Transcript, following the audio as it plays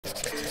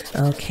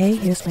Okay,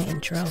 here's my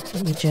intro.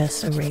 Let me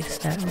just erase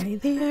that right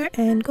there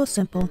and go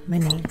simple. My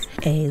name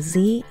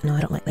A-Z. No,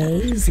 I don't like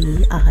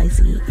A-Z-I-Z-A-K.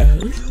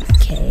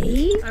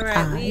 All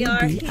right, we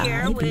are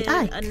here with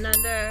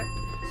another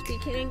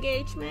speaking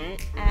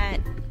engagement at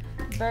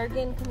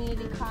Bergen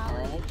Community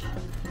College.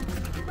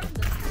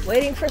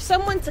 Waiting for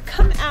someone to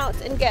come out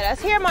and get us.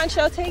 Here,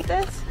 Moncho, take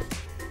this.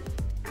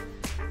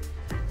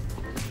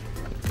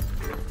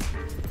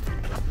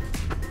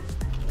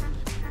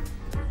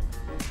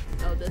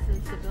 Oh, this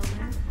is the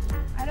building?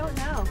 I don't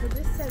know, because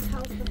this says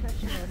health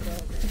professional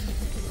building.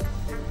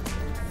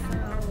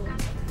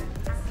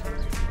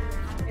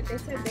 So, if they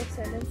said they're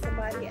sending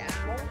somebody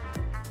out,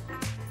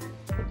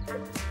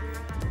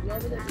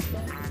 whoever this is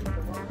going to be the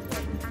wrong way.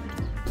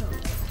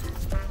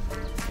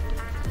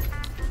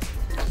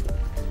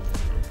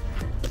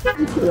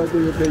 You could have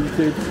done your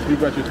thing, you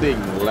got your thing,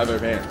 leather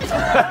pants.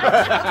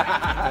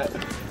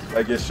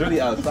 Like it's surely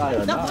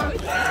outside or not.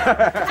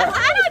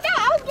 I don't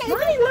know.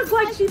 Mine looks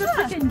like she's a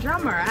freaking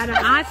drummer.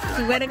 I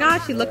swear to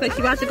God, she looks like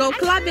she about to go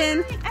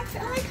clubbing. I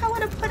feel like I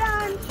want to put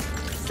on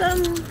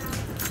some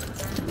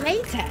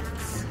latex.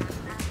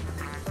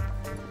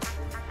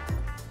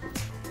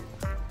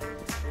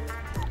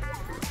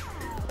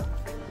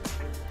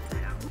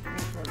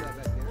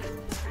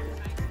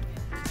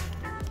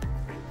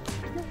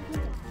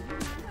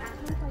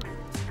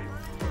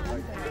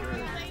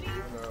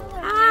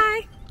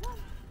 Hi.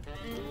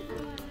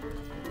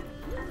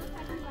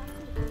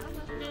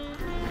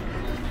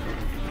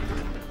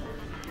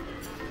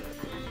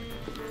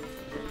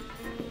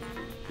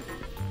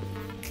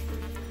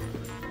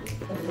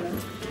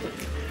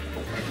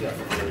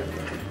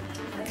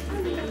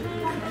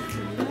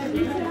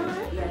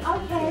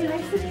 Okay,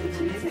 nice to meet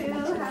you too.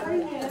 How are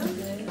you?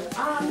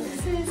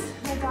 This is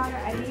my daughter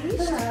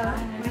Aziza,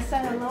 my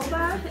son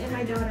Aloba, and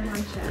my daughter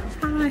Moncho.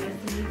 Hi. Nice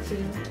to meet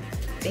you.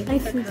 Thank you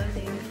for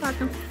coming.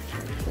 Welcome.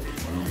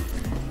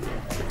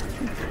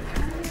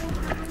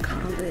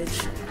 College.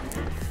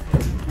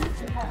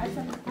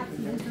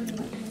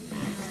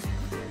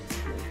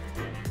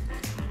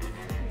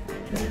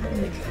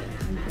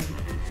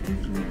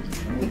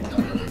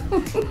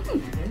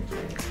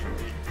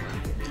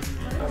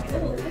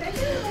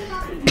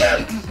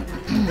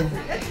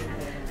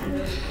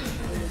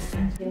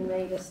 Getting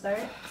ready to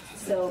start.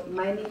 So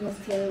my name is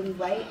Taylor Lee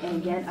White,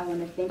 and again, I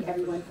want to thank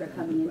everyone for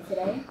coming in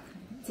today.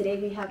 Today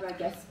we have our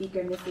guest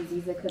speaker, Miss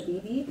Aziza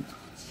Kibibi.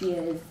 She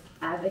is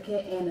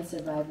advocate and a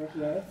survivor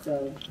here,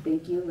 so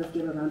thank you. Let's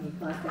give a round of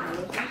applause for her.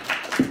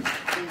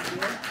 Thank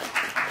you.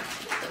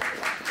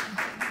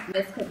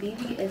 Miss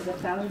Kibibi is the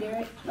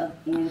founder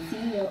and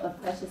CEO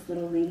of Precious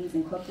Little Ladies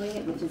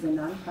Incorporated, which is a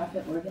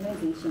nonprofit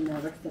organization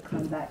that works to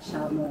combat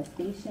child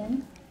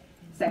molestation,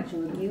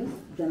 sexual abuse,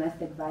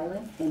 domestic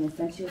violence, and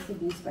incestuous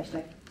abuse by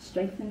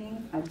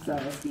strengthening, I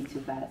speak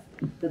too fast,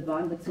 the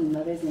bond between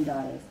mothers and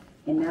daughters.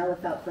 And now,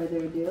 without further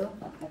ado,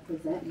 I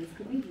present Ms.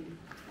 Kibibi.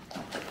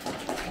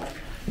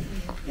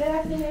 Good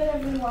afternoon,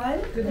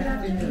 everyone. Good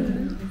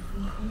afternoon.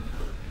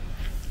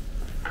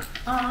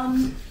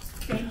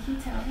 Thank you,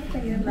 Taylor, for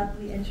your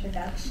lovely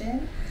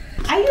introduction.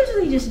 I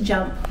usually just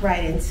jump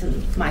right into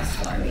my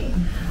story,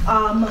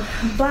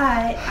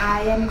 but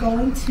I am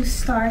going to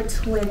start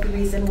with the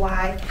reason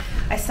why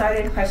I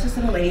started Precious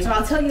Little Ladies. Or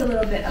I'll tell you a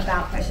little bit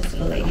about Precious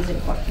Little Ladies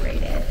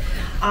Incorporated.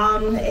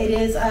 It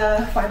is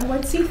a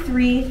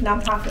 501c3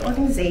 nonprofit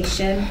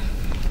organization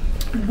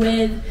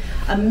with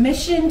a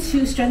mission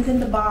to strengthen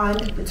the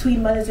bond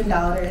between mothers and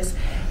daughters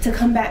to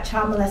combat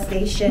child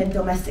molestation,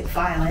 domestic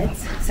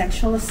violence,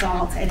 sexual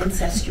assault, and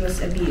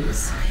incestuous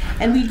abuse.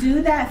 And we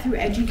do that through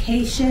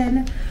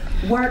education,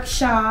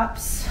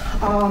 workshops,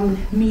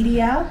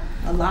 media,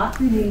 a lot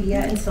through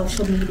media and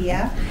social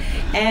media,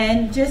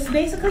 and just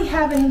basically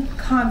having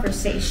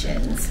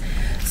conversations.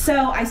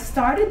 So I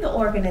started the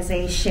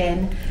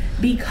organization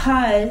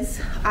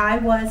because I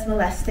was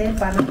molested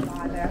by my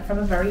father from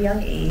a very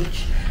young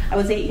age. I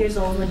was 8 years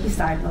old when he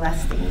started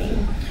molesting me.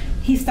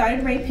 He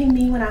started raping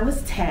me when I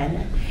was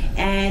 10,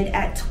 and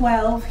at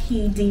 12,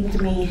 he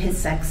deemed me his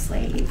sex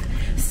slave.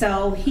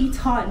 So he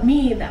taught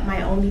me that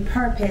my only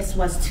purpose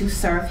was to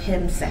serve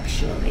him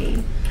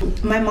sexually.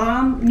 My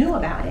mom knew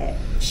about it.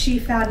 She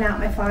found out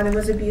my father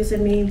was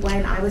abusing me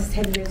when I was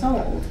 10 years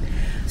old.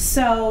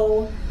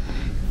 So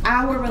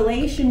our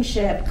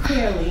relationship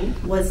clearly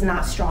was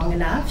not strong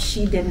enough.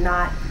 She did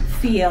not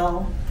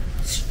feel,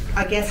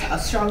 I guess, a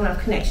strong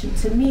enough connection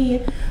to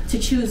me to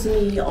choose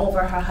me over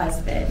her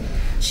husband.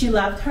 She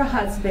loved her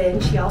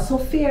husband. She also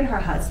feared her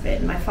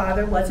husband. My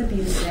father was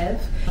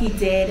abusive. He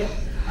did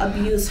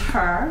abuse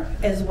her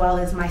as well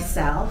as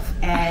myself,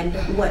 and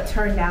what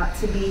turned out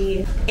to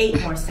be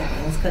 8 more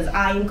siblings, because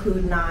I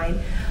include 9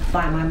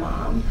 by my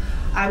mom.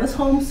 I was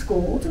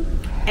homeschooled,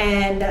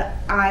 and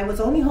I was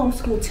only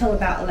homeschooled till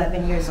about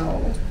 11 years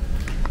old.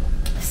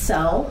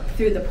 So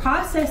through the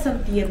process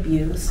of the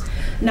abuse,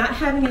 not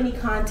having any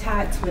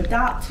contact with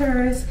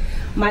doctors,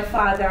 my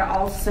father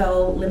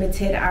also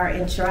limited our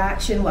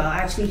interaction. Well,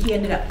 actually, he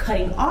ended up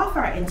cutting off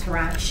our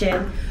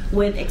interaction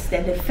with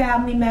extended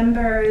family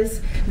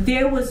members.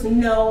 There was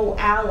no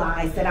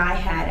allies that I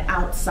had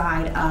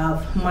outside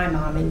of my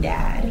mom and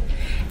dad.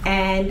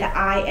 And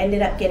I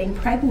ended up getting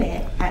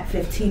pregnant at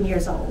 15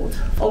 years old.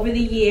 Over the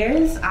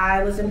years,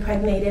 I was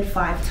impregnated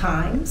 5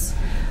 times.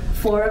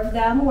 4 of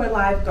them were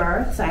live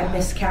births. I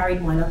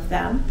miscarried 1 of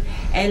them.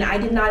 And I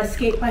did not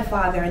escape my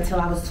father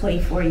until I was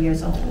 24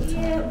 years old.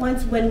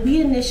 Once, when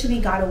we initially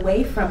got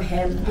away from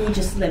him, we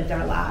just lived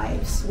our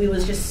lives. We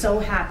was just so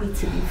happy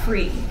to be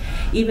free.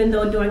 Even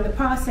though during the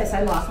process,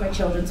 I lost my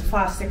children to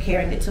foster care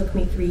and it took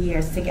me 3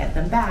 years to get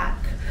them back.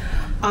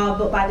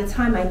 But by the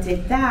time I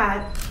did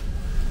that,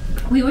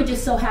 we were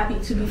just so happy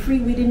to be free.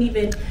 We didn't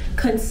even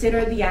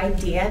consider the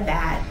idea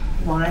that,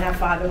 one, our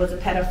father was a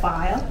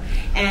pedophile,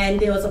 and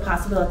there was a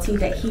possibility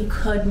that he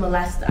could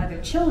molest other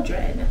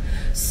children.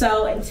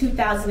 So in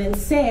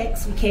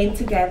 2006, we came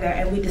together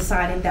and we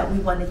decided that we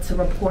wanted to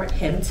report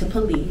him to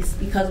police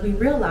because we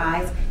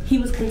realized he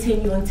was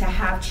continuing to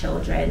have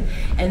children,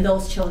 and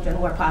those children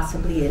were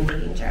possibly in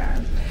danger.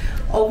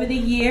 Over the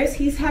years,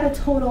 he's had a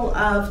total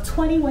of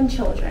 21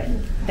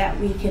 children that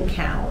we can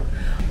count.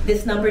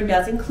 This number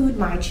does include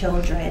my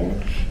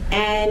children,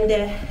 and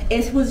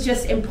it was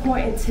just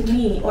important to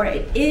me, or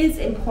it is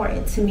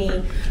important to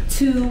me,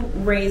 to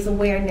raise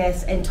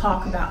awareness and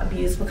talk about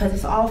abuse, because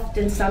it's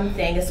often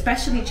something,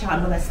 especially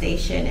child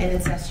molestation and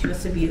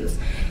incestuous abuse,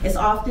 it's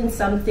often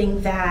something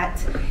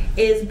that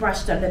is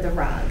brushed under the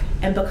rug.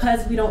 And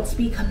because we don't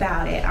speak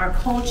about it, our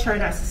culture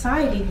and our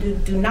society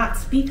do not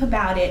speak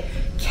about it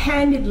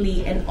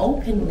candidly and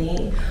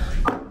openly,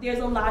 there's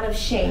a lot of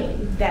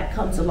shame that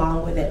comes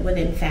along with it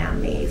within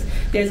families.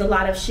 There's a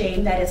lot of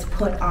shame that is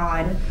put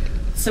on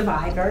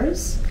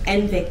survivors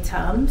and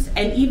victims,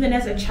 and even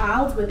as a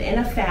child within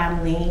a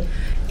family,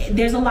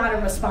 there's a lot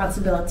of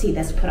responsibility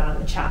that's put on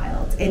the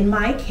child. In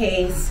my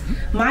case,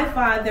 my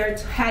father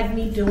had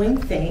me doing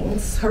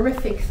things,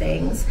 horrific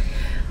things,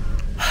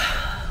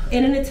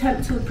 in an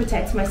attempt to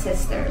protect my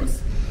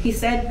sisters. He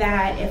said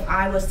that if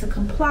I was to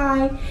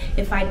comply,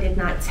 if I did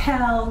not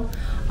tell,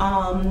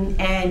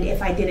 and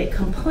if I didn't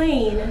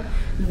complain,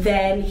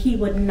 then he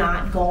would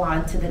not go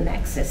on to the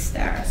next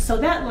sister. So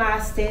that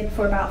lasted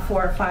for about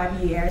 4 or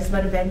 5 years,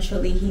 but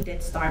eventually he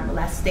did start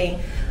molesting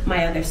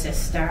my other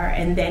sister,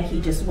 and then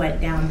he just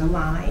went down the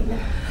line.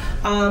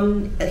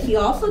 He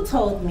also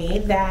told me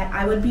that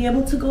I would be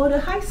able to go to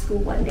high school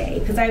one day,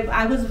 because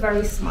I was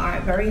very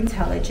smart, very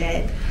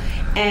intelligent,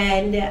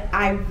 and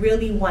I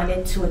really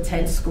wanted to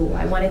attend school.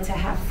 I wanted to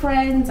have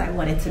friends, I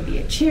wanted to be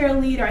a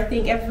cheerleader. I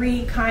think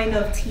every kind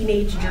of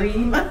teenage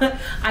dream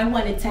I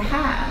wanted to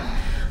have.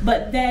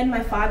 But then my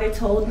father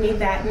told me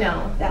that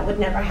no, that would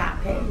never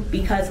happen,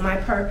 because my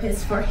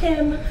purpose for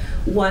him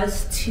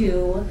was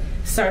to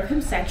serve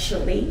him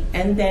sexually,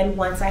 and then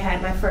once I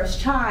had my first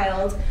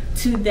child,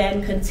 to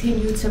then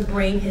continue to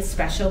bring his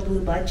special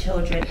blue blood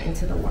children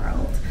into the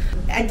world.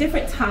 At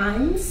different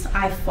times,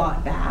 I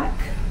fought back.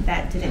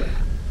 That didn't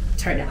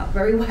turn out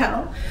very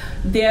well.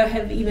 There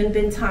have even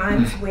been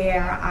times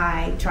where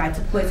I tried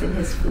to poison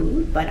his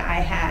food, but I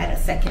had a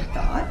second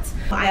thought.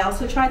 I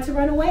also tried to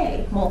run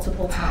away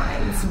multiple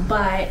times,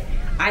 but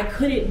I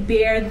couldn't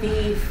bear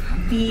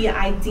the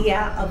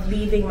idea of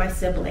leaving my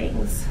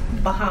siblings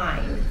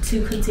behind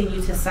to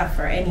continue to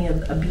suffer any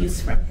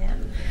abuse from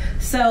him.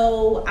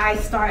 So I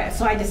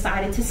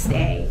decided to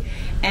stay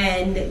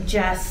and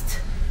just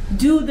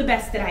do the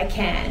best that I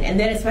can. And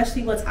then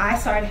especially once I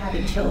started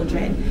having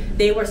children,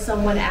 they were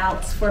someone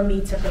else for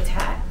me to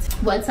protect.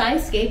 Once I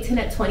escaped him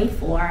at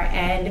 24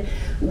 and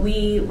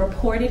we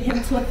reported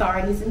him to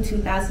authorities in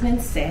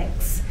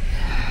 2006,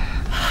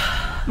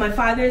 my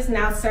father is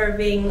now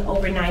serving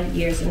over 90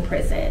 years in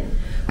prison.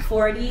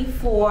 40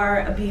 for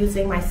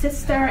abusing my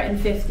sister and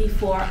 50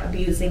 for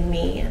abusing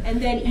me.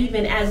 And then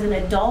even as an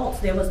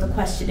adult, there was the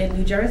question in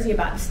New Jersey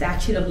about the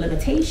statute of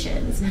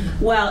limitations.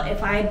 Well,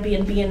 if I had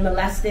been being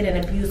molested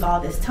and abused all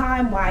this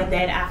time, why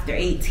then after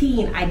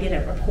 18 I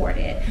didn't report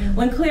it?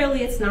 When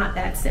clearly it's not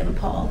that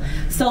simple.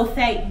 So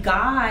thank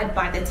God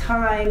by the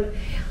time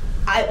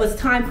it was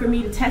time for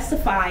me to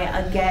testify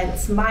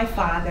against my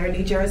father,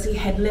 New Jersey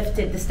had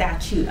lifted the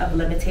statute of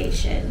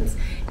limitations.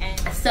 And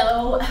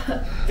so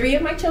 3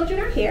 of my children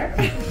are here.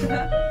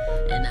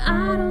 And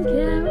I don't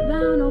care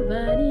about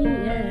nobody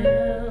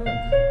else,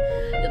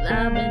 'cause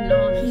I've been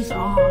on He's this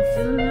off.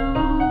 too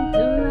long, too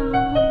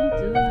long,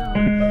 too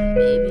long.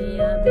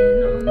 Baby, I've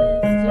been on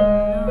this too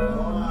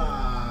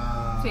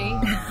long. See?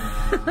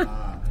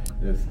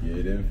 Just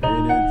getting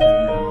faded too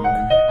long.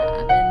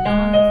 I've been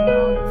on this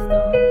long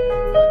stone.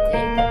 So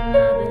take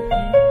another hit,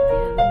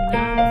 give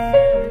another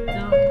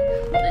serotonin.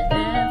 With a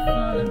head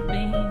full of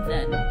beans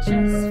and a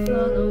chest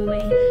full of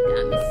weed.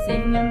 Got me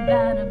singing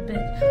about a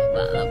bitch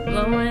while I'm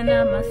blowing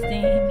out my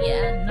steam.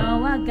 Yeah, I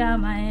know I got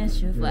my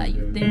issues. Why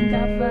you think I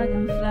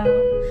fucking flow?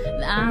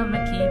 And I'ma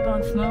keep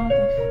on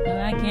smoking, but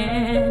I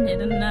can't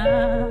hit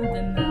another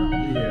note.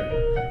 Yeah.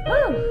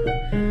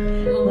 Woo!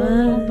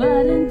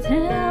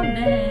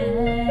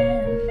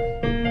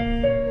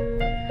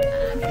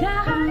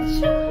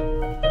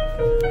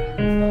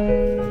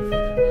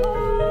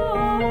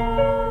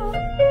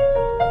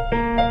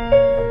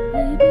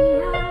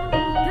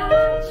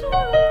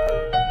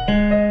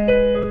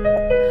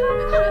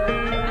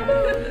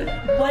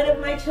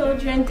 my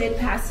children did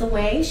pass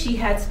away. She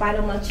had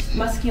spinal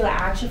muscular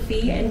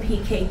atrophy and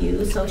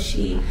PKU, so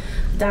she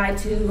died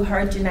to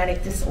her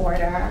genetic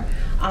disorder.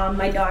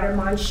 My daughter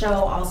Moncho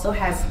also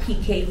has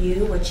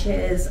PKU, which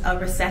is a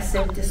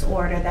recessive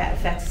disorder that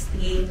affects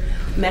the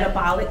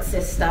metabolic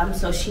system,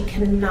 so she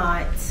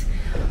cannot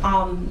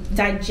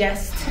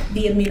digest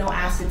the amino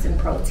acids and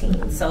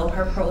proteins. So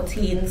her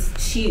proteins,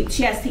 she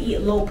has to eat a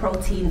low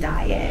protein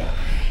diet.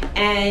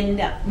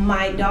 And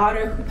my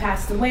daughter who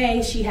passed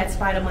away, she had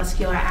spinal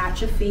muscular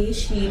atrophy.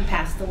 She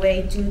passed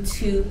away due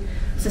to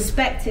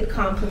suspected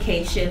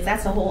complications.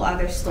 That's a whole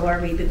other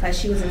story because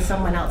she was in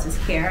someone else's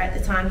care at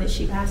the time that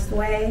she passed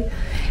away.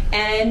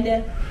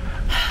 And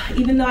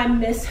even though I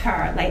miss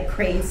her like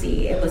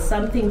crazy, it was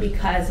something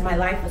because my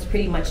life was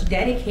pretty much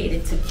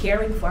dedicated to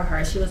caring for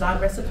her. She was on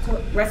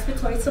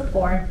respiratory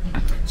support.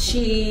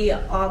 She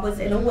was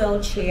in a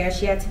wheelchair.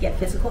 She had to get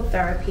physical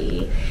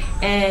therapy,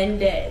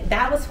 and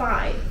that was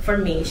fine for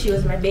me. She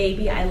was my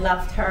baby. I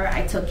loved her.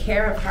 I took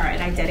care of her,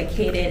 and I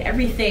dedicated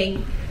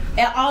everything,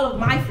 all of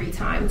my free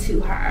time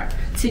to her,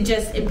 to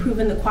just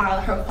improving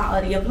her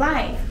quality of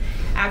life.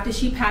 After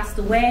she passed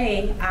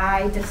away,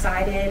 I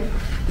decided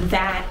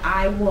that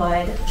I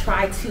would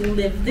try to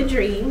live the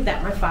dream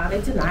that my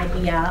father denied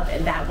me of,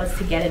 and that was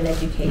to get an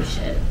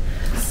education.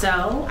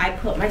 So I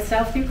put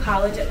myself through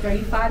college at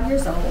 35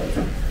 years old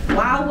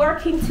while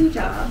working 2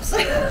 jobs,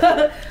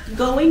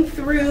 going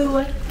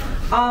through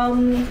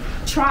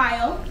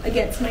trial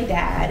against my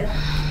dad,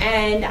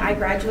 and I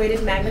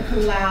graduated magna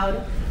cum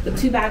laude with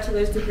 2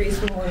 bachelor's degrees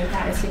from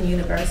William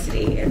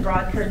University in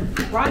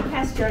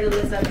broadcast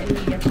journalism and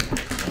media production.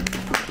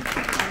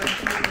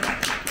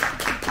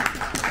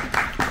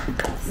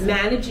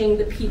 Managing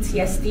the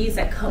PTSDs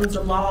that comes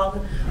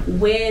along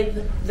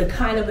with the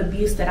kind of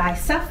abuse that I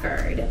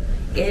suffered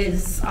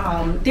is,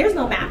 there's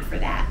no map for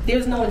that.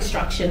 There's no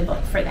instruction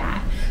book for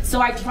that.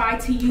 So I try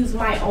to use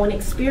my own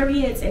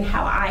experience and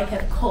how I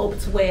have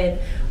coped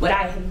with what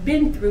I have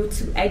been through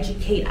to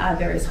educate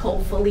others,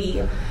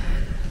 hopefully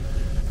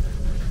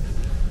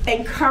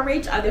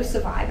encourage other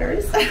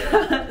survivors.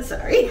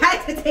 Sorry, I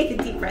had to take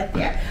a deep breath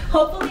there.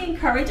 Hopefully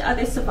encourage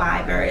other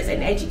survivors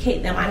and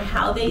educate them on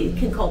how they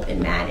can cope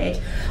and manage.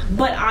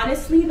 But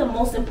honestly, the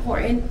most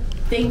important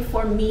thing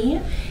for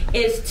me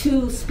is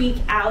to speak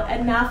out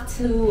enough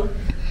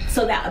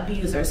so that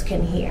abusers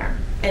can hear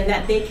and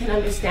that they can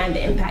understand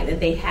the impact that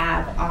they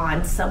have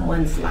on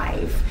someone's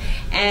life,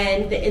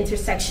 and the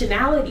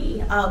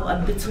intersectionality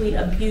between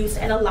abuse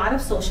and a lot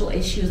of social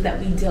issues that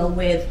we deal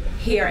with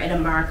here in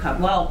America,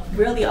 well,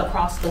 really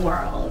across the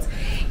world.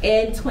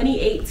 In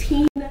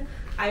 2018,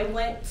 I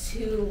went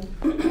to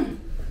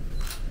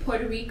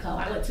Puerto Rico.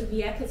 I went to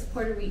Vieques,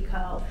 Puerto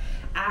Rico,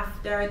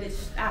 after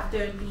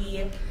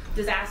the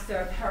disaster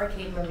of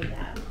Hurricane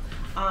Maria.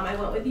 I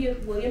went with the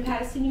William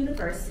Patterson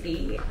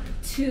University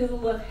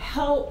to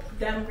help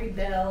them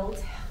rebuild,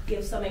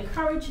 give some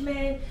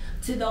encouragement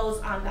to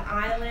those on the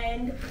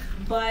island,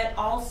 but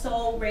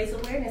also raise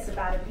awareness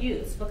about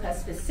abuse, because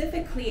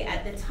specifically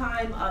at the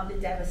time of the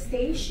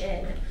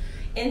devastation,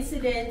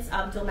 incidents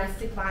of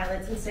domestic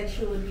violence and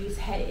sexual abuse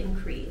had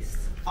increased.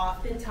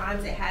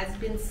 Oftentimes it has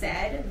been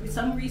said,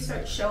 some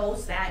research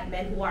shows that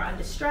men who are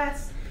under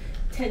stress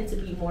tend to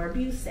be more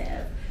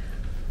abusive.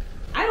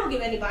 I don't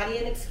give anybody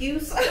an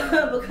excuse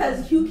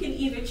because you can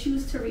either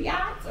choose to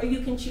react or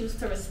you can choose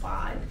to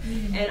respond.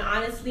 And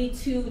honestly,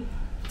 to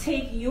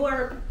take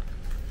your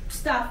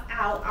stuff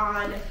out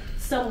on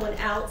someone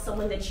else,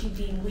 someone that you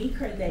deem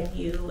weaker than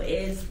you,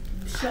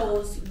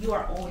 shows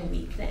your own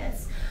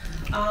weakness.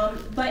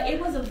 But it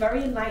was a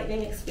very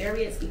enlightening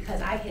experience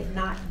because I had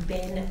not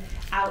been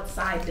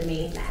outside the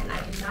mainland. I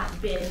had not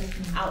been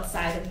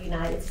outside of the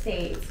United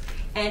States.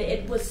 And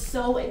it was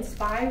so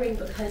inspiring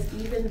because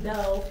even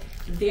though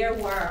there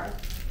were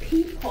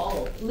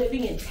people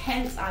living in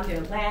tents on their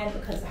land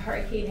because the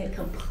hurricane had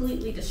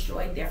completely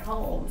destroyed their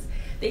homes,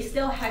 they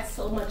still had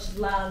so much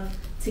love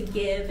to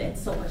give and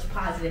so much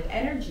positive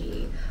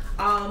energy.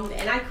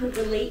 And I could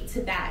relate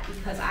to that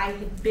because I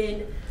had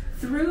been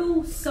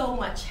through so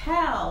much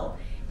hell,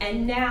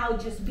 and now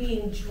just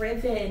being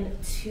driven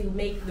to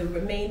make the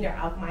remainder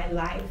of my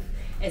life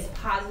as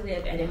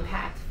positive and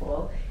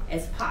impactful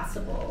as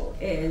possible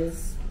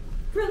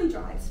really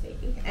drives me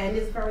and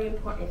is very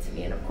important to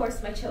me. And of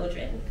course my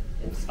children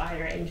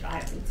inspire and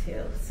drive me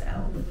too. So,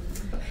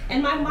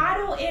 and my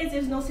motto is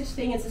there's no such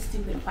thing as a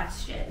stupid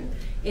question.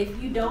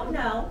 If you don't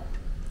know,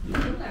 you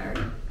can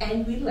learn,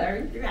 and we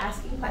learn through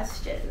asking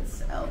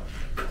questions. So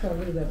I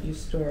really love your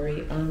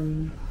story,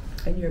 and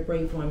you're a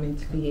brave woman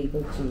to be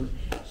able to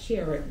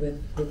share it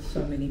with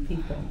so many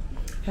people.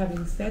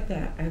 Having said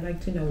that, I'd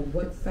like to know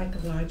what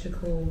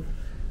psychological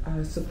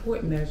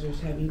support measures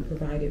have you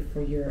provided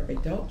for your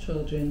adult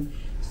children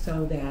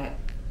so that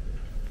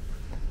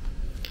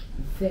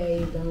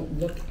they don't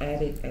look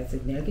at it as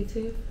a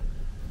negative,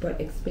 but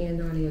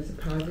expand on it as a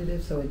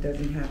positive so it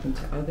doesn't happen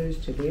to others,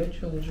 to their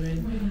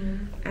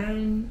children,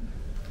 and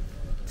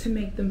to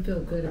make them feel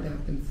good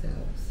about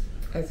themselves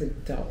as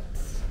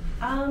adults?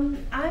 I'm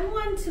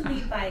one to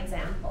lead by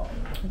example.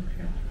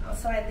 Okay.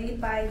 So I lead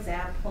by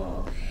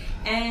example.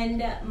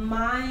 And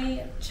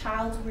my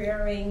child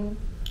rearing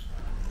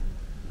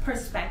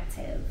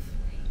perspective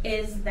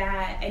is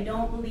that I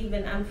don't believe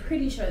in, I'm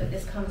pretty sure that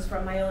this comes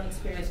from my own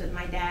experience with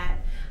my dad,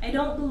 I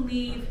don't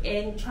believe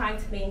in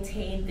trying to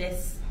maintain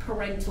this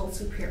parental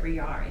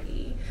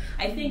superiority.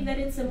 I think that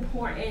it's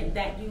important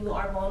that you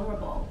are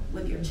vulnerable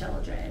with your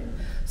children.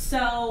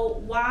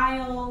 So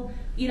while,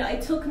 you know,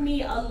 it took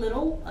me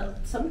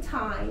some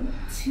time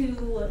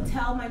to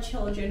tell my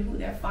children who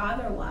their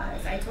father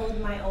was. I told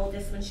my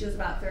oldest when she was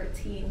about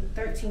 13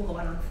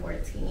 going on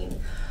 14,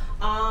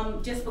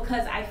 just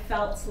because I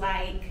felt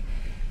like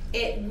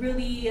it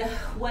really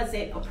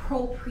wasn't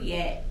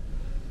appropriate.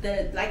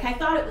 I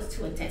thought it was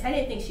too intense. I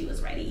didn't think she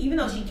was ready, even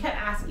though she kept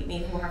asking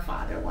me who her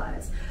father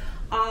was.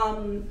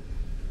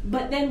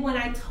 But then when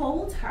I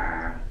told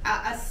her,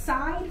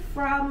 aside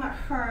from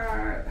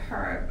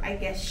her, I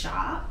guess,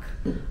 shock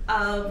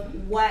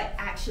of what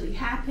actually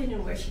happened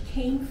and where she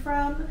came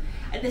from,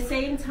 at the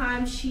same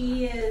time,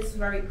 she is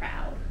very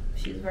proud.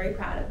 She was very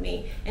proud of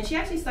me. And she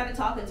actually started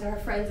talking to her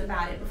friends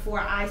about it before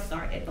I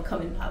started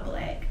becoming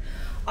public.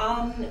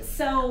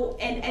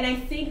 And I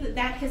think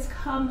that has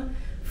come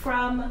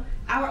from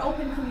our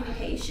open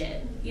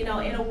communication. You know,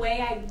 in a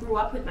way, I grew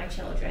up with my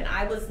children.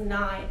 I was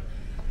not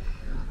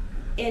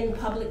in the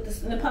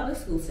public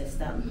school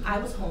system. I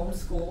was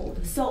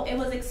homeschooled. So it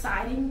was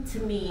exciting to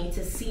me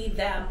to see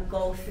them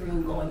go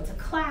through going to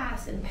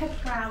class and pep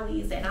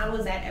rallies, and I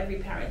was at every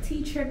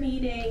parent-teacher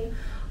meeting.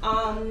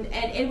 And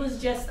it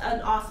was just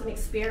an awesome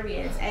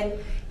experience.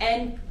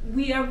 And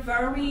we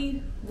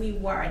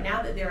were,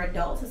 now that they're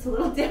adults, it's a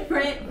little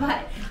different,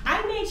 but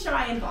I made sure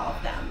I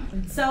involved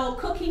them. So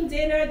cooking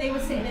dinner, they were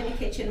sitting in the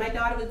kitchen. My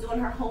daughter was doing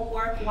her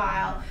homework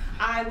while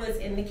I was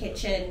in the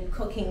kitchen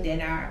cooking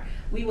dinner.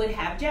 We would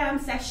have jam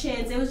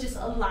sessions. It was just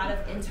a lot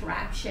of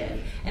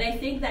interaction. And I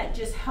think that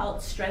just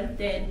helped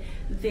strengthen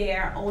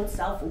their own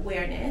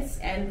self-awareness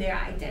and their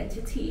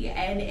identity,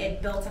 and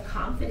it built a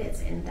confidence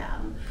in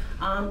them.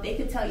 They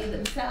could tell you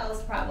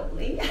themselves,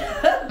 probably.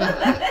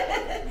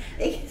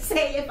 They can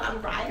say if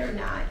I'm right or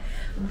not.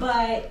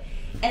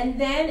 And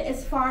then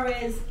as far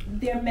as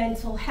their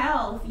mental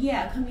health,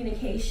 yeah,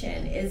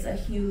 communication is a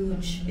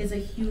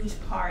huge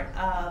part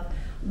of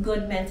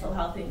good mental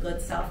health and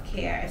good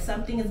self-care. If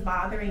something is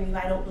bothering you,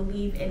 I don't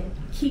believe in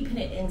keeping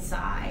it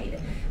inside.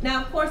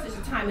 Now, of course, there's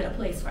a time and a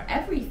place for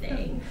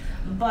everything,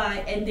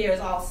 and there's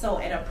also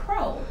an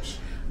approach.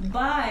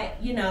 But,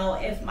 you know,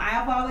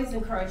 I've always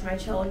encouraged my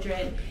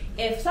children,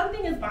 if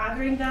something is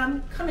bothering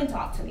them, come and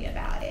talk to me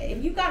about it.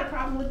 If you've got a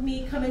problem with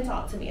me, come and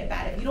talk to me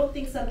about it. If you don't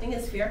think something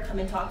is fair, come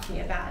and talk to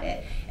me about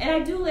it. And I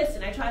do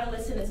listen. I try to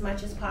listen as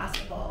much as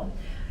possible.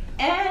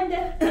 And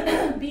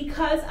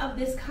because of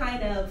this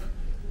kind of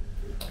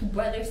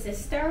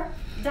brother-sister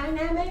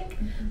dynamic,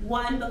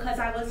 one, because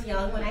I was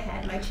young when I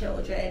had my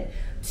children,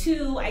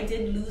 two, I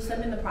did lose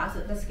them in the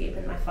process of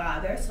escaping my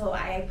father, so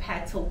I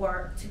had to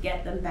work to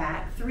get them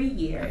back 3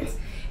 years.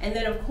 And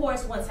then, of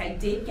course, once I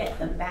did get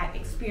them back,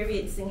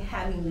 experiencing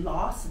having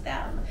lost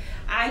them,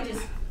 I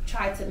just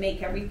tried to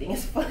make everything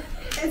as fun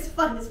as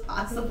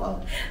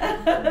possible.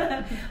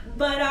 But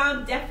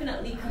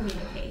definitely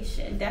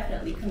communication.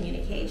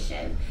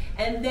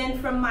 And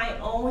then from my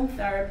own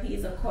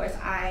therapies, of course,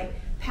 I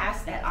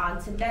pass that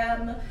on to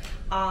them.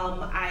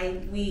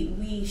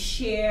 We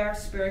share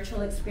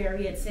spiritual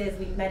experiences.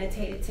 We've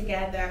meditated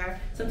together.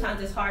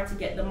 Sometimes it's hard to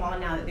get them all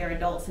now that they're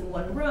adults in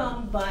one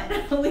room, but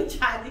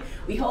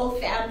we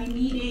hold family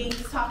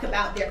meetings, talk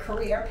about their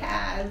career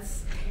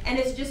paths, and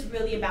it's just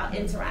really about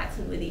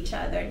interacting with each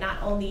other,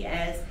 not only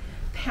as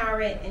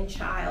parent and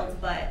child,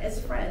 but as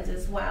friends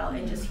as well,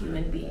 and just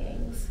human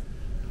beings.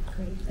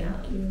 Great,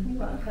 thank you. You're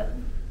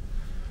welcome.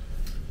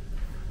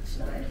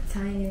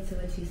 Tying into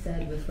what you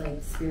said with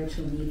like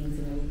spiritual meetings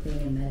and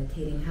everything and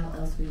meditating, how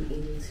else were you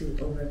able to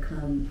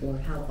overcome, or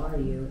how are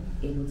you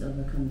able to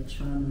overcome the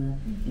trauma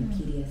and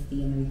PTSD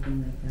and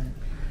everything like that?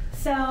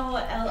 So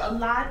a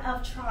lot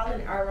of trial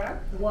and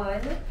error,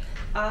 one,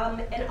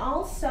 and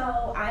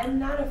also I'm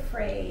not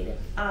afraid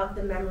of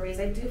the memories.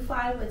 I do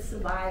find with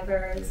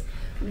survivors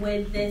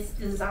with this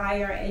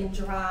desire and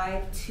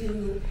drive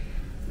to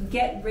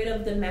get rid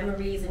of the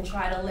memories and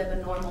try to live a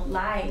normal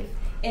life,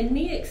 and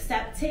me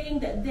accepting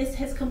that this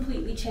has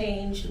completely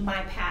changed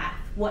my path,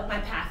 what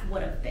my path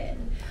would have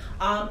been.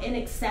 In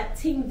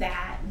accepting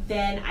that,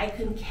 then I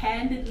can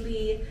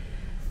candidly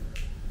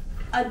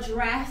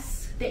address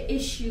the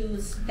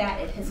issues that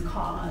it has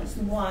caused.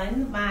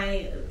 One,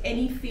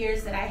 any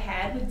fears that I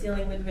had with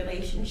dealing with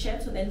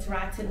relationships, with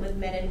interacting with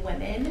men and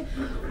women.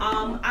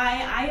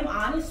 I am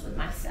honest with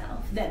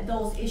myself that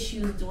those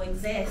issues do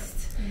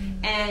exist,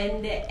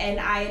 and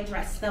I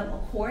address them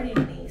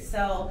accordingly.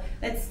 So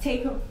let's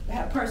take a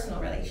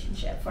personal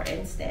relationship, for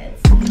instance.